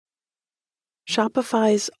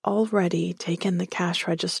Shopify's already taken the cash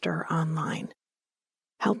register online,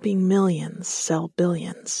 helping millions sell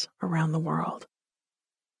billions around the world.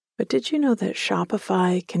 But did you know that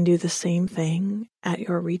Shopify can do the same thing at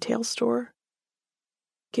your retail store?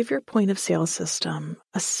 Give your point of sale system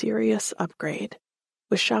a serious upgrade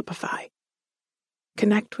with Shopify.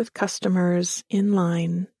 Connect with customers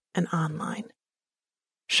in-line and online.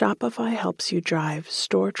 Shopify helps you drive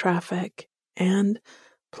store traffic and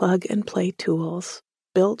plug-and-play tools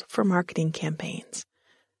built for marketing campaigns,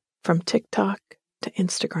 from TikTok to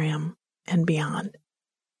Instagram and beyond.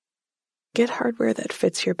 Get hardware that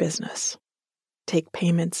fits your business. Take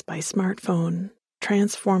payments by smartphone,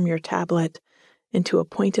 transform your tablet into a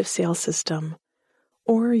point-of-sale system,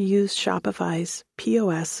 or use Shopify's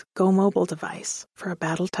POS Go Mobile device for a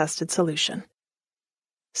battle-tested solution.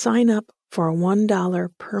 Sign up for a $1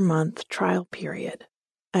 per month trial period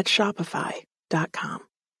at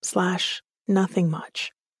shopify.com/nothingmuch,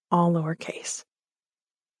 all lowercase.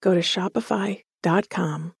 Go to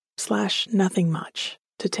shopify.com/nothingmuch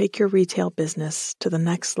to take your retail business to the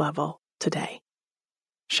next level today.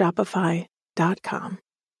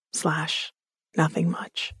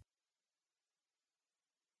 Shopify.com/nothingmuch.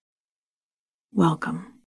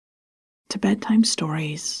 Welcome to Bedtime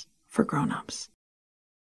Stories for Grown-ups,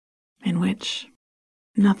 in which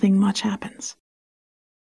nothing much happens.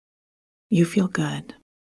 You feel good,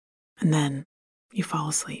 and then you fall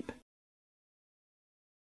asleep.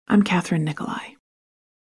 I'm Catherine Nicolai.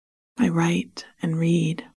 I write and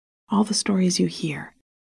read all the stories you hear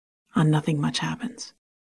on Nothing Much Happens,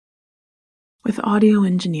 with audio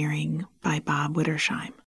engineering by Bob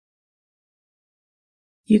Wittersheim.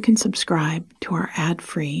 You can subscribe to our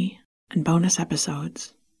ad-free and bonus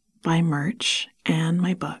episodes, buy merch, and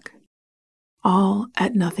my book, all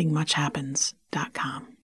at nothingmuchhappens.com.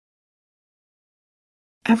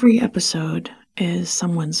 Every episode is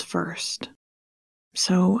someone's first,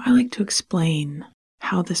 so I like to explain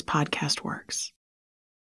how this podcast works.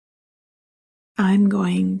 I'm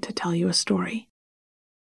going to tell you a story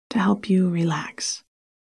to help you relax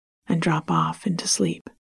and drop off into sleep.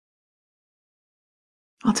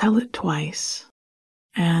 I'll tell it twice,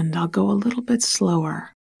 and I'll go a little bit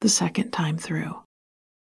slower the second time through.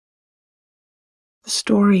 The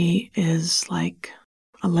story is like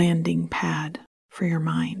a landing pad for your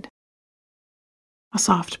mind, a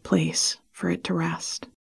soft place for it to rest.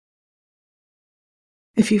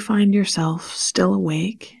 If you find yourself still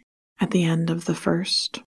awake at the end of the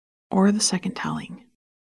first or the second telling,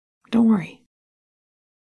 don't worry.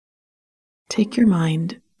 Take your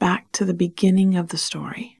mind back to the beginning of the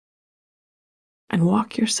story and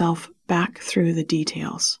walk yourself back through the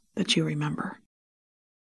details that you remember,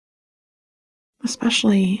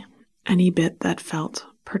 especially any bit that felt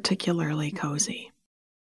particularly cozy.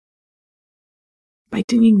 By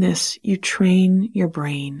doing this, you train your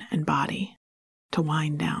brain and body to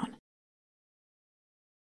wind down.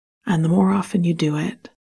 And the more often you do it,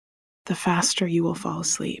 the faster you will fall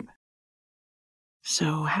asleep.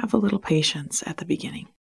 So have a little patience at the beginning.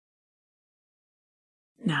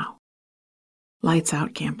 Now, lights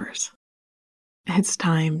out, campers. It's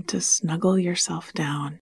time to snuggle yourself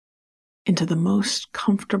down into the most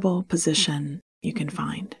comfortable position you can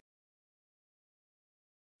find.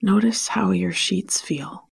 Notice how your sheets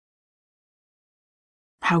feel,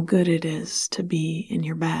 how good it is to be in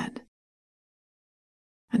your bed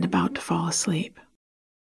and about to fall asleep.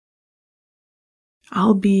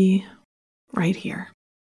 I'll be right here,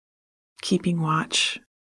 keeping watch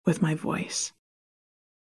with my voice.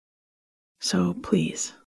 So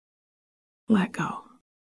please, let go.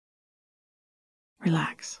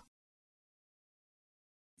 Relax.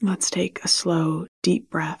 Let's take a slow, deep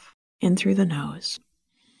breath in through the nose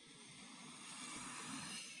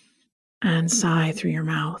and sigh through your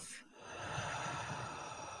mouth.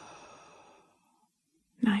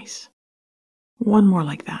 Nice. One more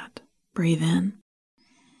like that. Breathe in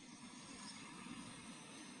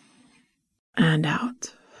and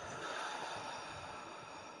out.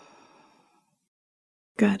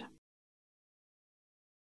 Good.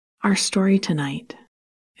 Our story tonight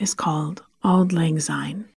is called Auld Lang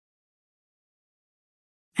Syne,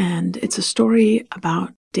 and it's a story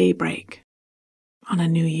about daybreak on a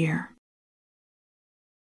new year.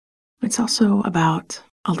 It's also about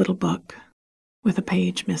a little book with a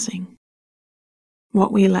page missing,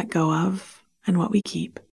 what we let go of and what we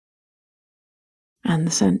keep, and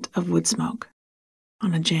the scent of wood smoke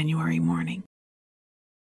on a January morning.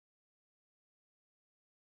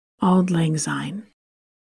 Auld Lang Syne.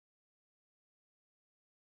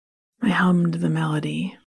 I hummed the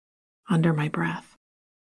melody under my breath.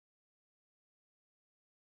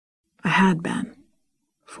 I had been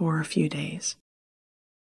for a few days,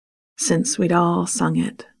 since we'd all sung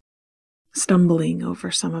it, stumbling over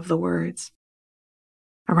some of the words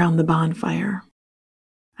around the bonfire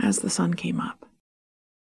as the sun came up.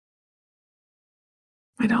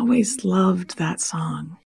 I'd always loved that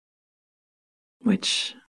song,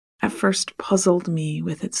 which at first puzzled me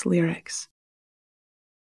with its lyrics,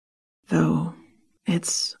 though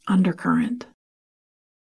its undercurrent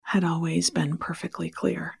had always been perfectly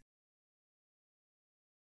clear.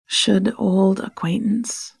 Should old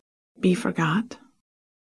acquaintance be forgot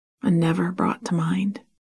and never brought to mind?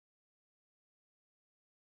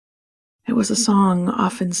 It was a song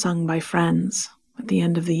often sung by friends at the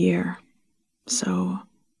end of the year, so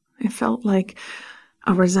it felt like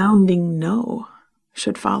a resounding no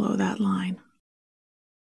should follow that line.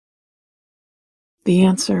 The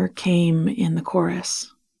answer came in the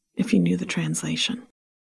chorus, if you knew the translation.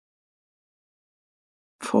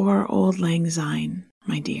 For Auld Lang Syne,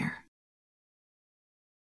 my dear.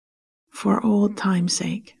 For old time's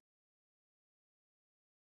sake.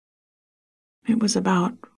 It was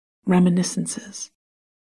about reminiscences,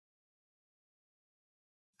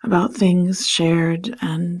 about things shared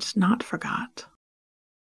and not forgot,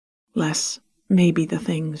 less maybe the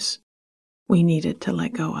things we needed to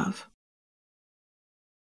let go of.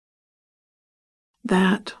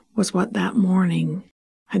 That was what that morning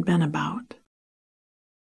had been about.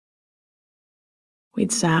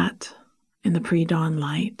 We'd sat in the pre-dawn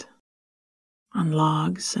light on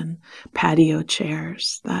logs and patio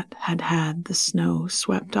chairs that had had the snow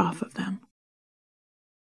swept off of them.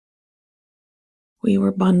 We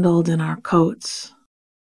were bundled in our coats,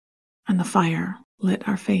 and the fire lit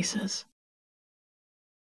our faces.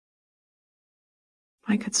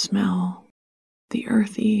 I could smell the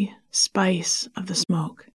earthy spice of the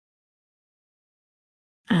smoke,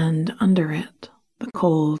 and under it, the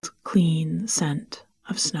cold, clean scent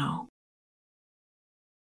of snow.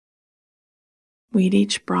 We'd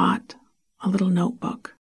each brought a little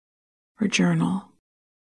notebook or journal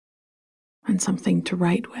and something to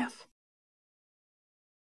write with.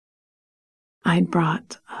 I'd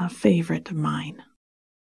brought a favorite of mine,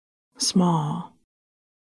 small,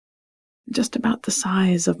 just about the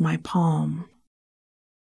size of my palm,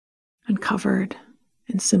 and covered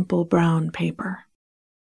in simple brown paper.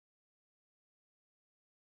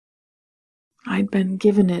 I'd been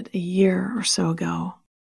given it a year or so ago,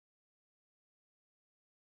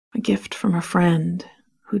 a gift from a friend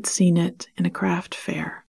who'd seen it in a craft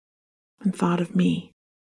fair and thought of me.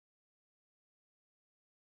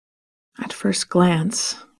 At first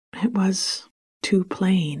glance, it was too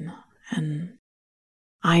plain, and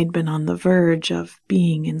I'd been on the verge of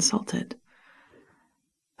being insulted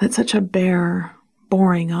that such a bare,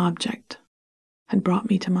 boring object had brought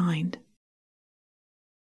me to mind.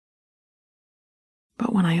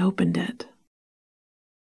 But when I opened it,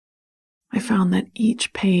 I found that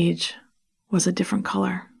each page was a different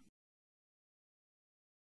color.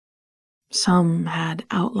 Some had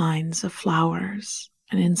outlines of flowers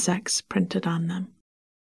and insects printed on them.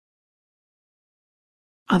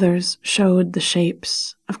 Others showed the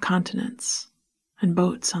shapes of continents and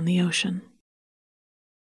boats on the ocean.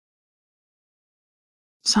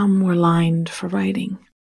 Some were lined for writing,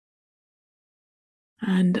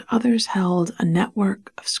 and others held a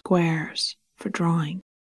network of squares for drawing.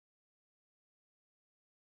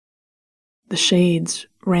 The shades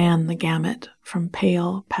ran the gamut from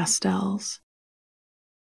pale pastels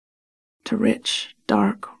to rich,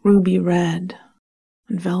 dark ruby red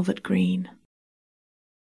and velvet green.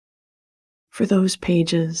 For those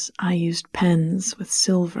pages, I used pens with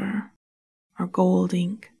silver or gold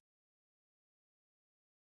ink.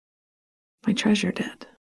 I treasured it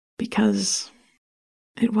because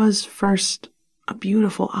it was first a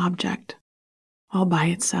beautiful object all by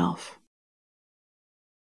itself,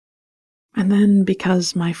 and then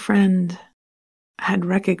because my friend had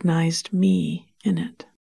recognized me in it.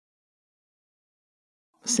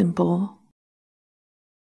 Simple,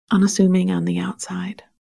 unassuming on the outside,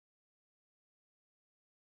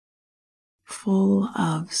 full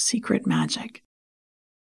of secret magic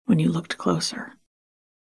when you looked closer.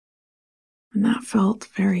 And that felt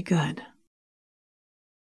very good.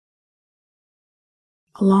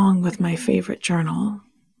 Along with my favorite journal,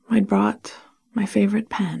 I'd brought my favorite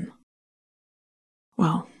pen.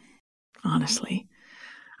 Well, honestly,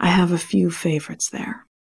 I have a few favorites there.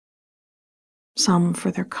 Some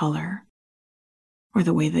for their color, or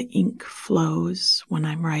the way the ink flows when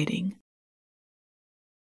I'm writing.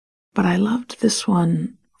 But I loved this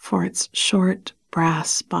one for its short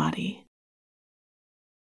brass body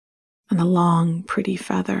and the long, pretty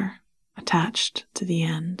feather attached to the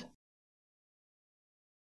end.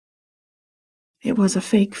 It was a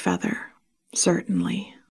fake feather,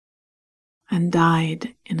 certainly, and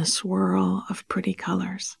dyed in a swirl of pretty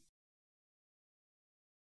colors.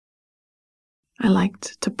 I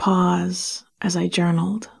liked to pause as I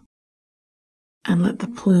journaled and let the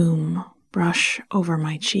plume brush over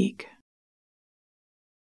my cheek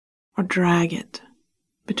or drag it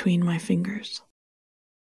between my fingers.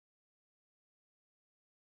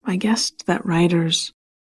 I guessed that writers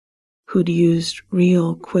who'd used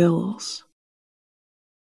real quills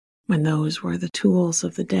when those were the tools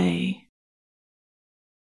of the day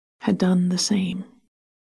had done the same.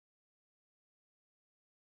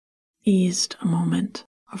 Eased a moment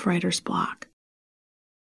of writer's block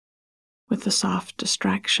with the soft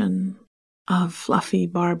distraction of fluffy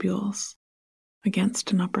barbules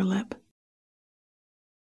against an upper lip.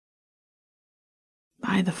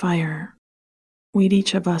 By the fire, we'd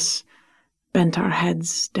each of us bent our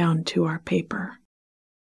heads down to our paper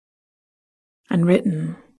and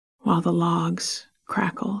written while the logs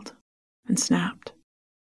crackled and snapped.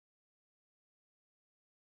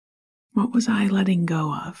 What was I letting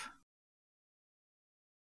go of?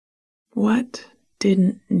 What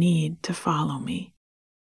didn't need to follow me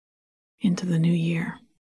into the new year?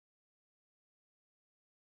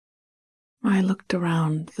 I looked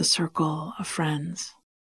around the circle of friends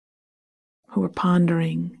who were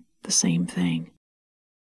pondering the same thing.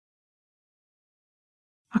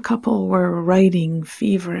 A couple were writing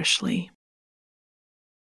feverishly,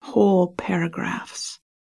 whole paragraphs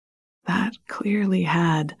that clearly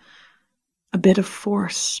had a bit of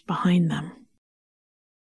force behind them.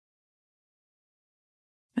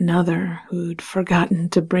 Another who'd forgotten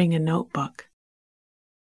to bring a notebook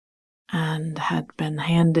and had been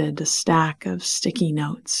handed a stack of sticky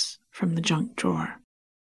notes from the junk drawer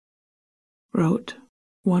wrote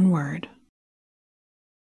one word,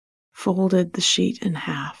 folded the sheet in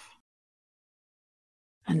half,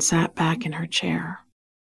 and sat back in her chair,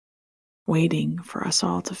 waiting for us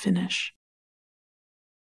all to finish.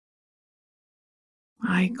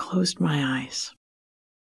 I closed my eyes,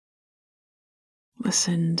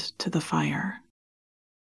 listened to the fire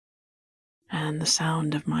and the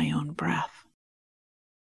sound of my own breath.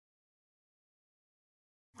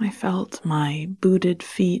 I felt my booted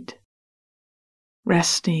feet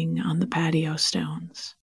resting on the patio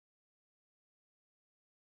stones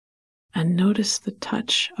and noticed the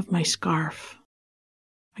touch of my scarf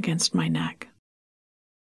against my neck.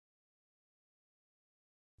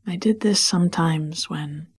 I did this sometimes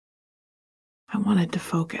when I wanted to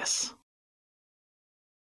focus,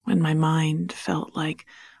 when my mind felt like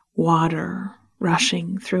water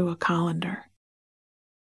rushing through a colander,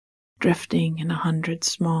 drifting in 100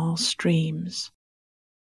 small streams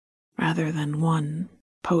rather than one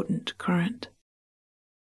potent current.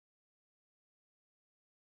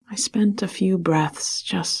 I spent a few breaths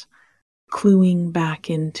just cluing back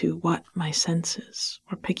into what my senses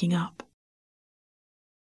were picking up.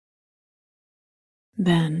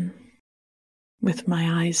 Then, with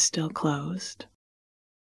my eyes still closed,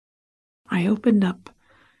 I opened up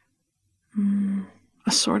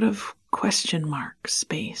a sort of question mark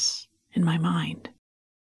space in my mind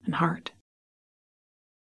and heart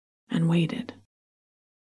and waited.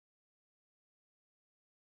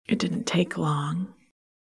 It didn't take long.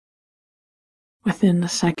 Within a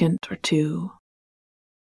second or two,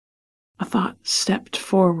 a thought stepped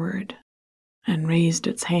forward and raised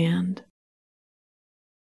its hand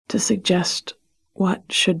to suggest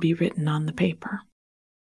what should be written on the paper.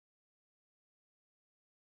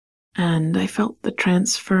 And I felt the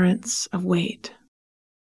transference of weight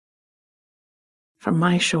from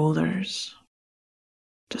my shoulders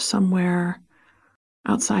to somewhere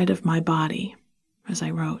outside of my body as I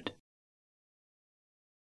wrote.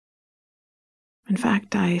 In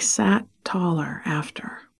fact, I sat taller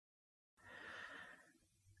after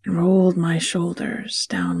and rolled my shoulders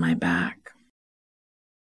down my back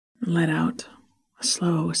and let out a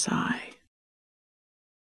slow sigh.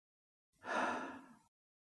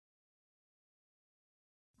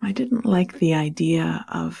 I didn't like the idea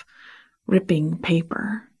of ripping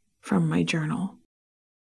paper from my journal.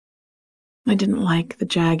 I didn't like the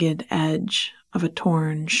jagged edge of a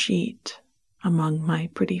torn sheet among my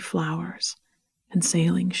pretty flowers and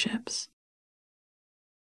sailing ships.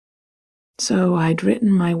 So I'd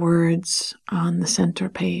written my words on the center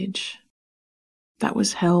page that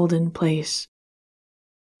was held in place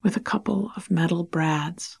with a couple of metal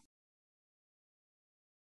brads.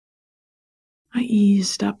 I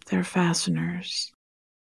eased up their fasteners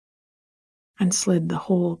and slid the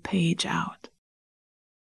whole page out.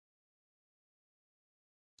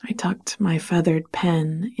 I tucked my feathered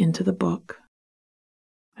pen into the book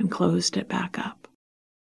and closed it back up.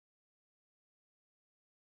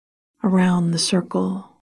 Around the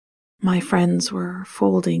circle, my friends were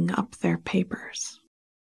folding up their papers,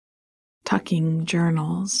 tucking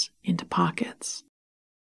journals into pockets,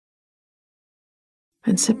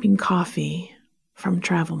 and sipping coffee from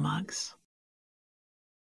travel mugs.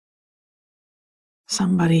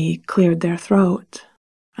 Somebody cleared their throat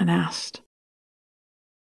and asked,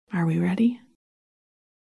 "Are we ready?"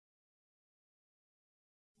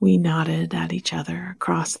 We nodded at each other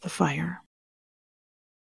across the fire.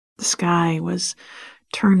 The sky was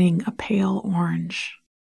turning a pale orange,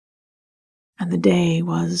 and the day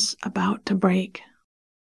was about to break.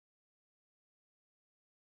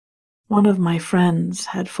 One of my friends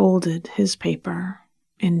had folded his paper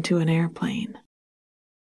into an airplane,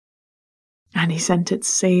 and he sent it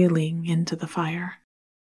sailing into the fire.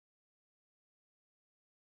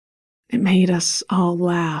 It made us all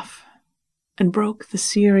laugh and broke the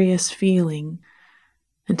serious feeling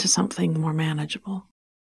into something more manageable.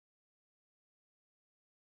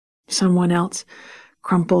 Someone else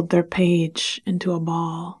crumpled their page into a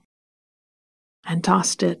ball and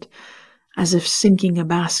tossed it as if sinking a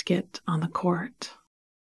basket on the court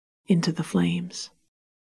into the flames.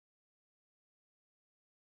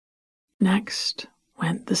 Next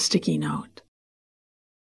went the sticky note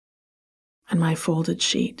and my folded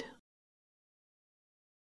sheet.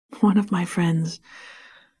 One of my friends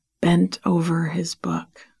bent over his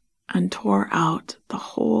book and tore out the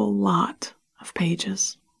whole lot of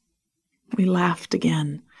pages. We laughed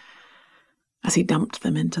again as he dumped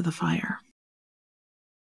them into the fire.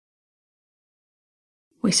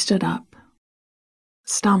 We stood up,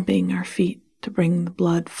 stomping our feet to bring the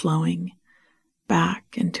blood flowing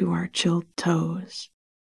back into our chilled toes,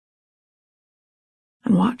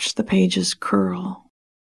 and watched the pages curl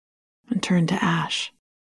and turn to ash.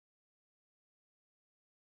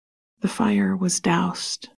 The fire was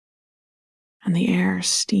doused, and the air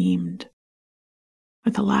steamed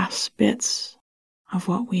with the last bits of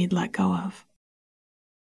what we'd let go of.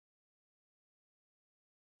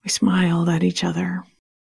 We smiled at each other,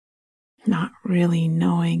 not really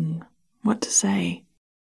knowing what to say.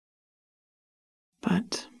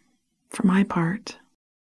 But for my part,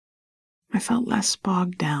 I felt less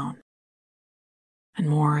bogged down and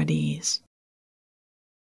more at ease.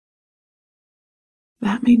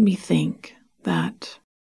 That made me think that,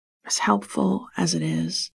 as helpful as it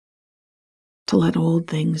is to let old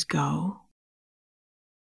things go,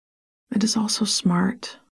 it is also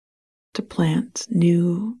smart to plant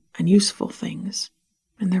new and useful things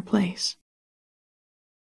in their place.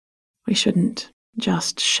 We shouldn't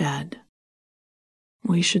just shed.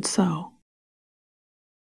 We should sow.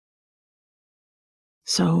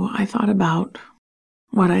 So I thought about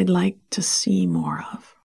what I'd like to see more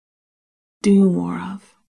of, do more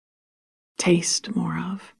of, taste more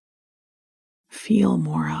of, feel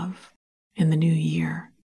more of in the new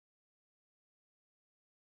year,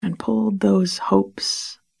 and pulled those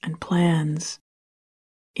hopes and plans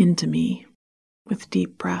into me with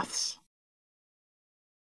deep breaths.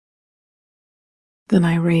 Then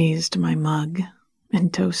I raised my mug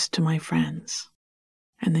and toast to my friends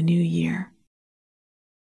and the new year,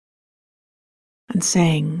 and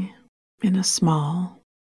sang in a small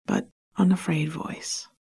but unafraid voice.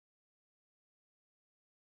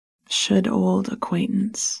 Should old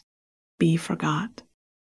acquaintance be forgot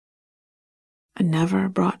and never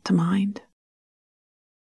brought to mind?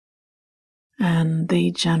 And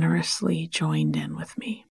they generously joined in with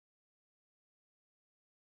me.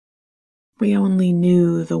 We only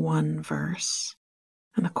knew the one verse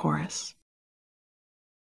and the chorus,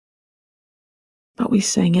 but we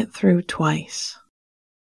sang it through twice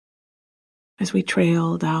as we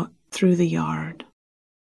trailed out through the yard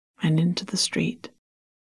and into the street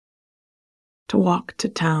to walk to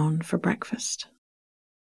town for breakfast.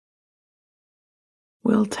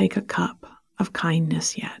 We'll take a cup of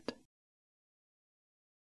kindness yet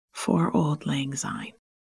for Auld Lang Syne.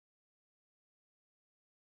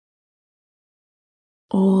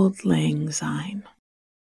 Auld Lang Syne.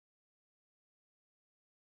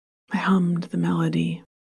 I hummed the melody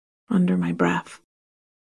under my breath.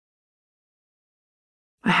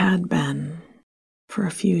 I had been for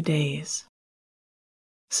a few days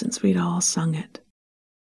since we'd all sung it,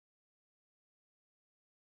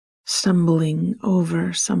 stumbling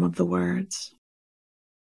over some of the words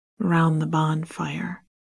around the bonfire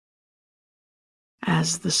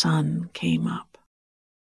as the sun came up.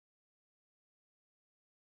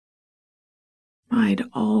 I'd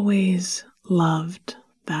always loved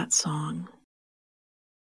that song,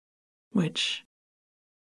 which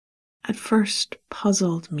at first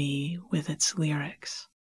puzzled me with its lyrics.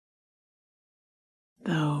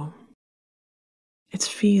 though its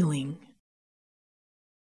feeling,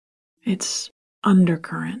 its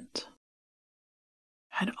undercurrent,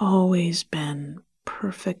 had always been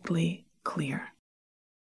perfectly clear.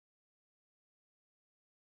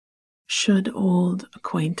 Should old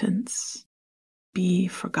acquaintance be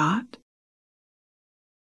forgot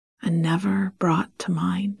and never brought to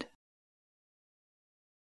mind?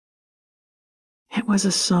 It was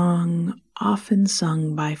a song often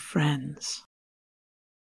sung by friends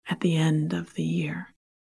at the end of the year.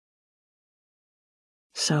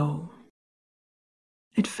 So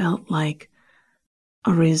it felt like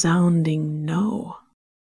a resounding no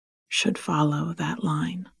should follow that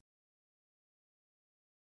line.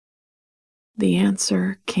 The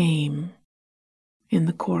answer came in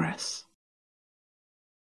the chorus,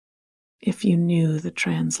 if you knew the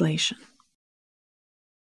translation.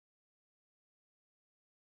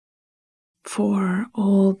 For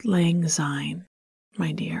Auld Lang Syne,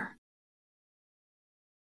 my dear,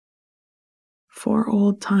 for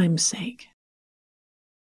old time's sake.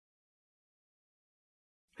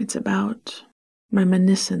 It's about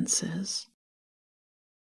reminiscences,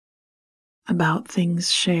 about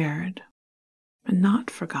things shared and not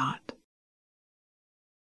forgot.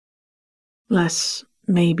 Less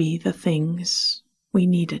maybe the things we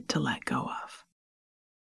needed to let go of.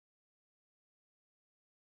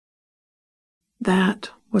 That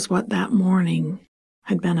was what that morning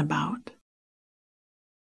had been about.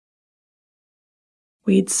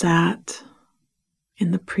 We'd sat in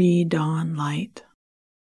the pre-dawn light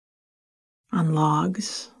on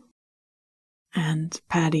logs and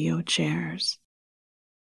patio chairs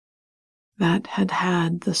that had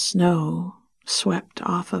had the snow swept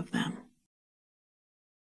off of them.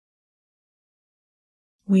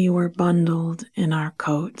 We were bundled in our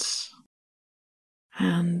coats,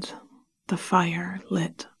 and the fire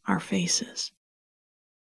lit our faces.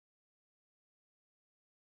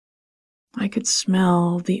 I could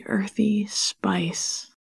smell the earthy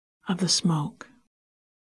spice of the smoke,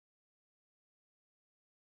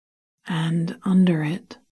 and under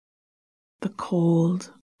it, the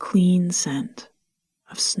cold, clean scent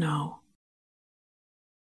of snow.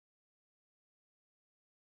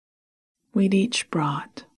 We'd each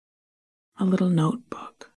brought a little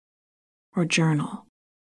notebook or journal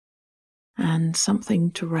and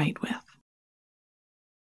something to write with.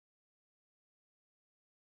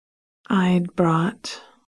 I'd brought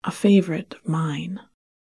a favorite of mine,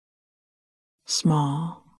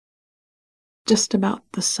 small, just about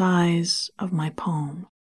the size of my palm,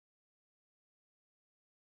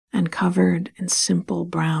 and covered in simple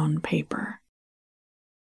brown paper.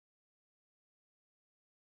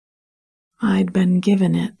 I'd been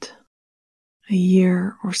given it a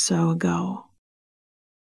year or so ago,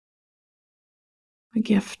 a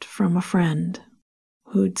gift from a friend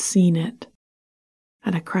who'd seen it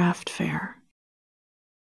at a craft fair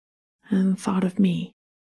and thought of me.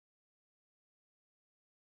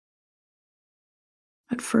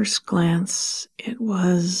 At first glance, it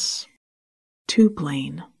was too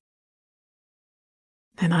plain,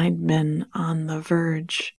 and I'd been on the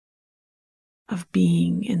verge of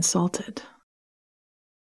being insulted.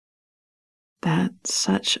 That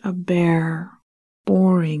such a bare,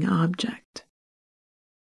 boring object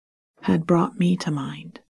had brought me to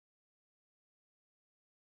mind.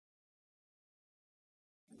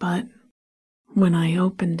 But when I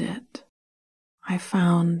opened it, I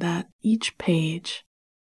found that each page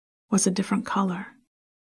was a different color.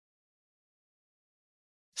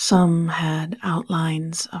 Some had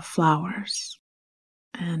outlines of flowers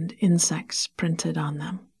and insects printed on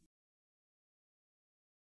them.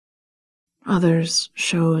 Others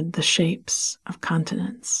showed the shapes of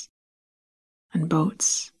continents and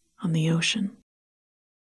boats on the ocean.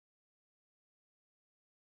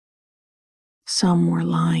 Some were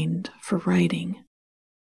lined for writing,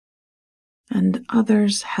 and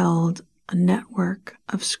others held a network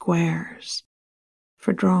of squares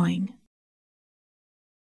for drawing.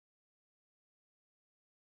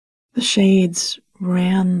 The shades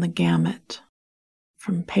ran the gamut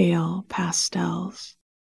from pale pastels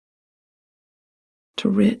to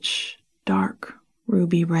rich, dark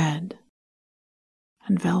ruby red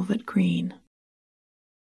and velvet green.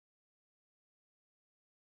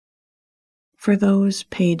 For those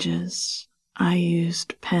pages, I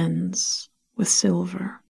used pens with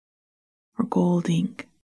silver or gold ink.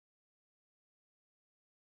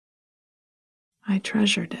 I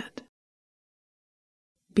treasured it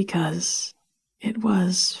because it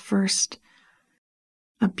was first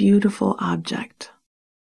a beautiful object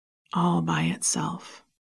all by itself,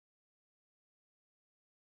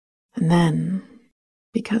 and then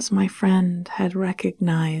because my friend had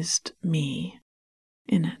recognized me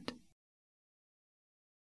in it.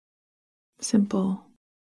 Simple,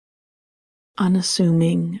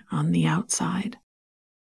 unassuming on the outside,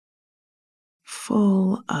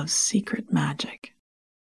 full of secret magic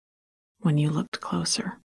when you looked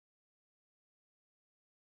closer.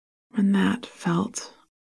 And that felt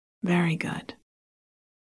very good.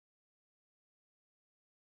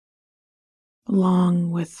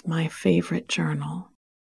 Along with my favorite journal,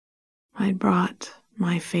 I brought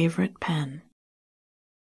my favorite pen.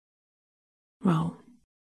 Well,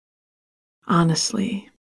 honestly,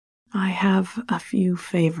 I have a few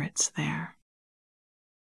favorites there.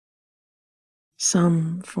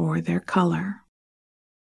 Some for their color,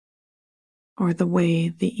 or the way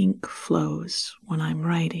the ink flows when I'm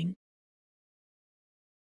writing.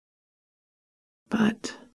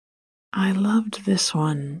 But I loved this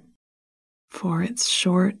one for its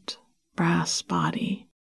short brass body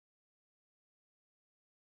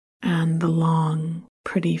and the long,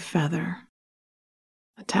 pretty feather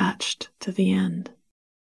attached to the end.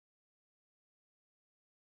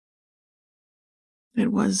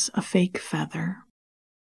 It was a fake feather,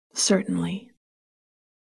 certainly,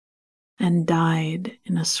 and dyed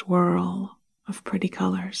in a swirl of pretty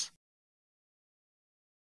colors.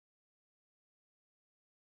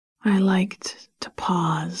 I liked to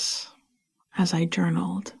pause as I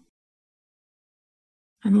journaled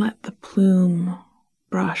and let the plume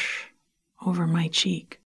brush over my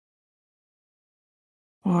cheek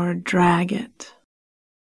or drag it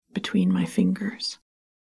between my fingers.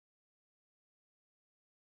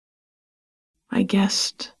 I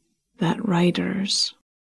guessed that writers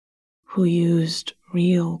who used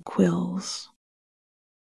real quills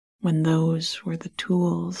when those were the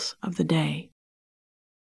tools of the day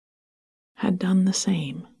had done the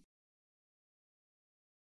same.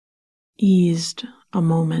 Eased a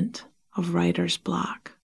moment of writer's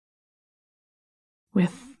block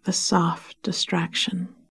with the soft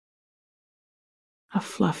distraction of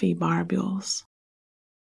fluffy barbules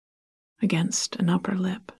against an upper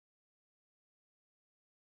lip.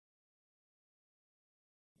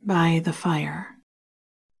 By the fire,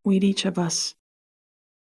 we'd each of us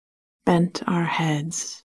bent our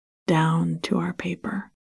heads down to our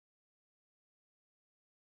paper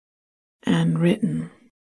and written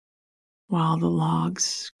while the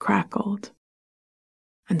logs crackled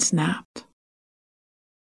and snapped.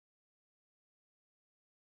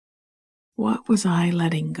 What was I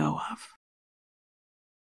letting go of?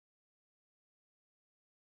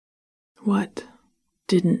 What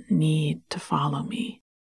didn't need to follow me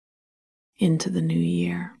into the new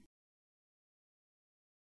year?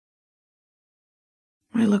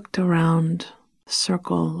 I looked around the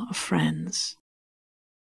circle of friends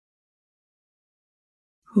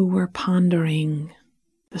who were pondering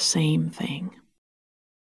the same thing.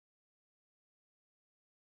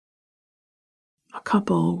 A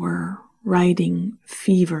couple were writing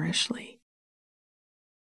feverishly,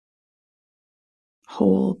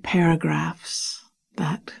 whole paragraphs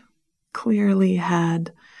that clearly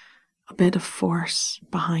had a bit of force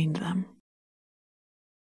behind them.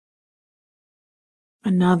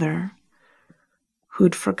 Another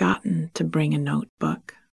who'd forgotten to bring a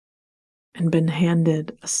notebook and been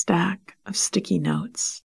handed a stack of sticky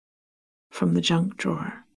notes from the junk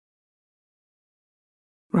drawer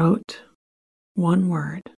wrote one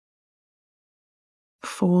word,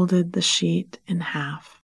 folded the sheet in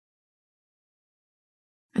half,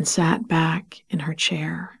 and sat back in her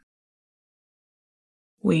chair,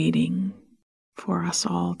 waiting for us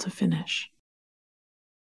all to finish.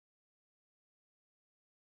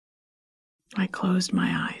 I closed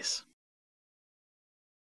my eyes,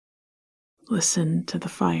 listened to the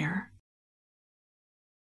fire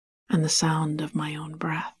and the sound of my own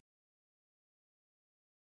breath.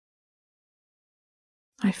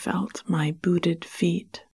 I felt my booted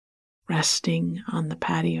feet resting on the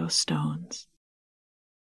patio stones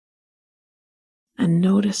and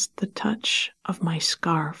noticed the touch of my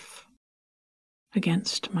scarf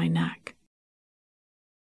against my neck.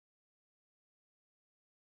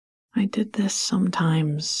 I did this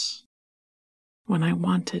sometimes when I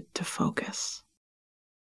wanted to focus,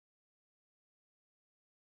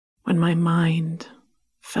 when my mind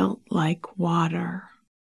felt like water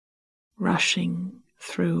rushing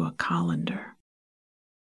through a colander,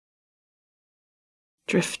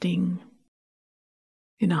 drifting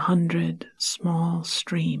in 100 small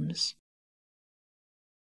streams,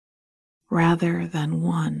 rather than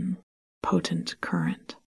one potent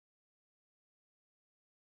current.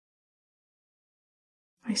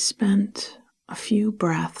 I spent a few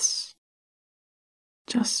breaths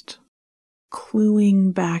just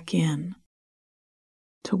cluing back in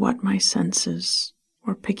to what my senses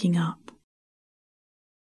were picking up.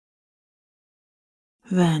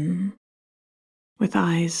 Then, with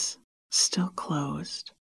eyes still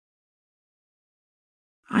closed,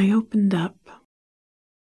 I opened up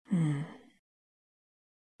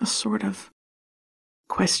a sort of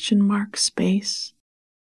question mark space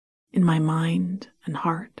in my mind and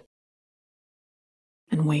heart,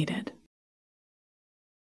 and waited.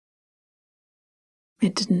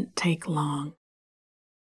 It didn't take long.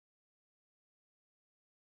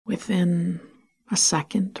 Within a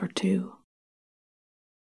second or two,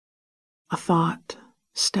 a thought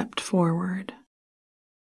stepped forward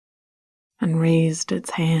and raised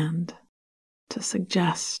its hand to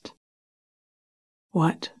suggest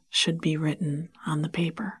what should be written on the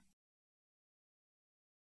paper.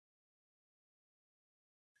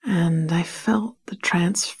 And I felt the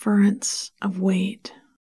transference of weight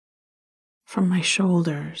from my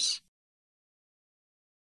shoulders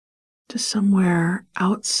to somewhere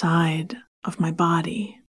outside of my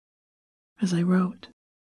body as I wrote.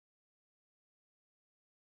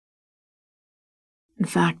 In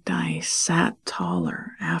fact, I sat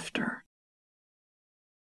taller after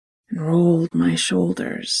and rolled my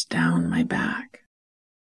shoulders down my back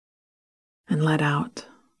and let out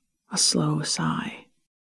a slow sigh.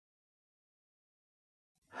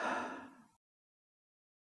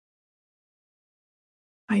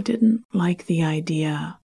 I didn't like the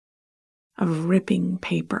idea of ripping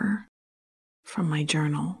paper from my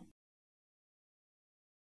journal.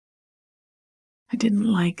 I didn't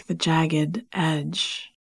like the jagged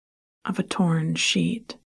edge of a torn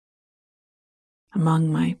sheet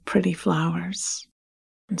among my pretty flowers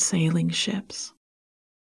and sailing ships.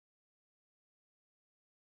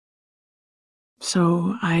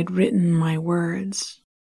 So I'd written my words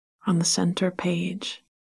on the center page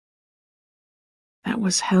that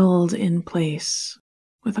was held in place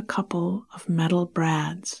with a couple of metal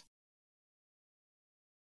brads.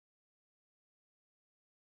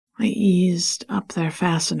 I eased up their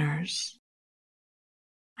fasteners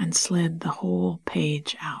and slid the whole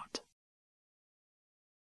page out.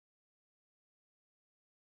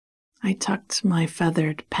 I tucked my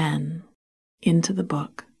feathered pen into the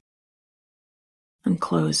book and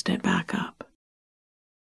closed it back up.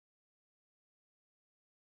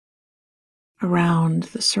 Around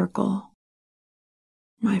the circle,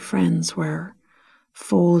 my friends were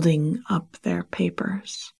folding up their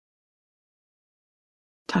papers,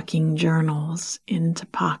 tucking journals into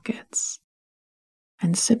pockets,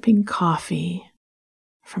 and sipping coffee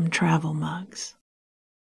from travel mugs.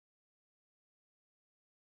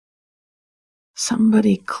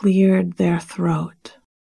 Somebody cleared their throat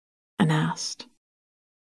and asked,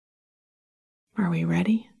 "Are we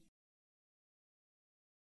ready?"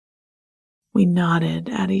 We nodded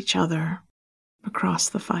at each other across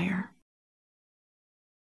the fire.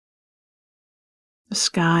 The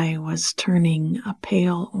sky was turning a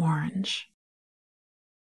pale orange,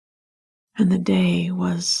 and the day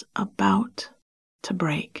was about to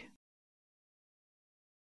break.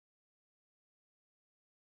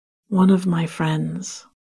 One of my friends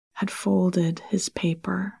had folded his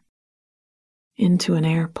paper into an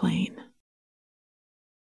airplane,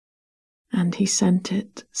 and he sent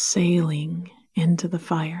it sailing into the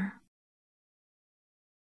fire.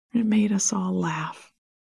 It made us all laugh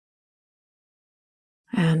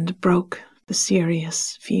and broke the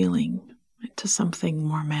serious feeling into something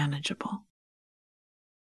more manageable.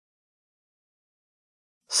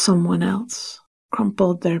 Someone else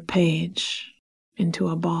crumpled their page into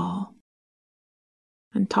a ball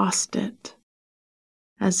and tossed it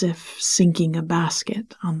as if sinking a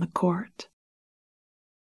basket on the court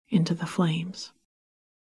into the flames.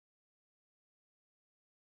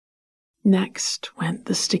 Next went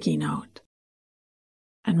the sticky note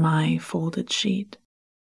and my folded sheet.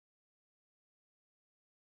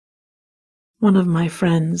 One of my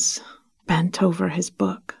friends bent over his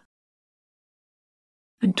book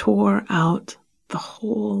and tore out the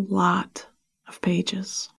whole lot of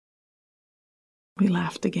pages. We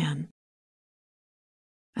laughed again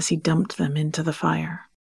as he dumped them into the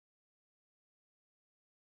fire.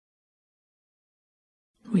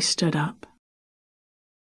 We stood up,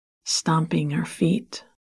 stomping our feet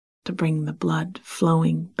to bring the blood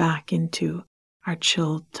flowing back into our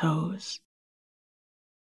chilled toes,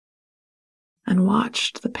 and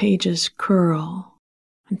watched the pages curl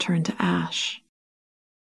and turn to ash.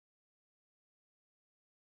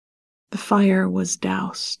 The fire was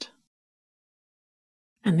doused,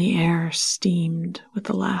 and the air steamed with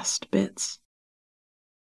the last bits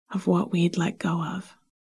of what we'd let go of.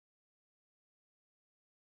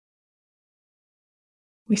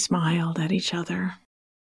 We smiled at each other,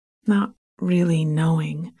 not really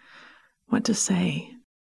knowing what to say.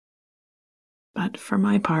 But for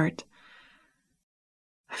my part,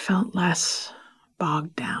 I felt less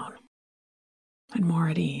bogged down and more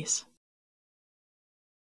at ease.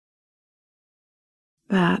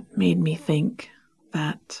 That made me think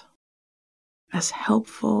that, as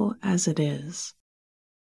helpful as it is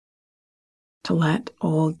to let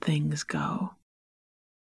old things go,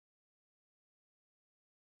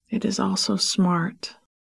 it is also smart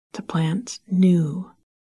to plant new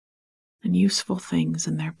and useful things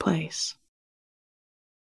in their place.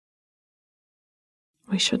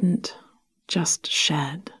 We shouldn't just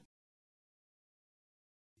shed.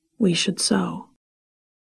 We should sow.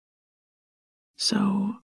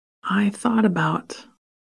 So I thought about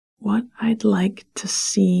what I'd like to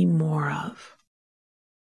see more of,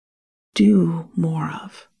 do more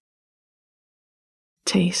of,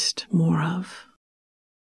 taste more of,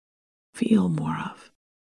 feel more of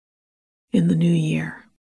in the new year,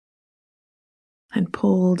 and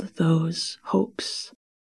pulled those hopes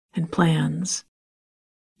and plans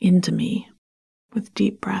into me with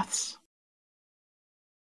deep breaths.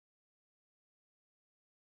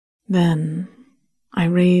 Then I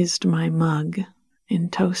raised my mug in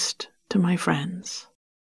toast to my friends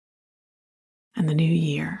and the new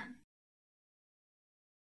year,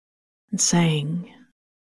 and sang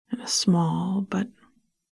in a small but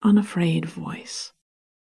unafraid voice.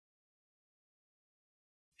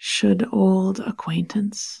 Should old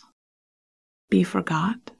acquaintance be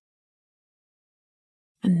forgot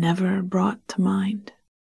and never brought to mind?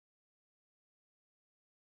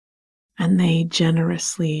 And they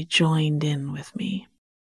generously joined in with me.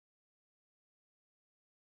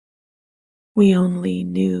 We only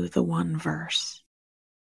knew the one verse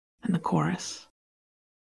and the chorus,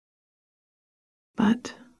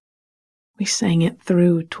 but we sang it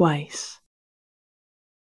through twice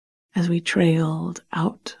as we trailed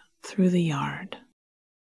out through the yard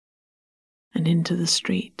and into the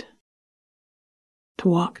street to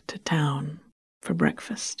walk to town for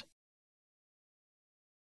breakfast.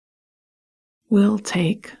 We'll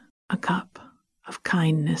take a cup of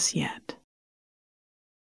kindness yet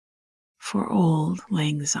for Auld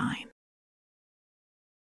Lang Syne.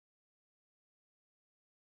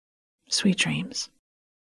 Sweet dreams.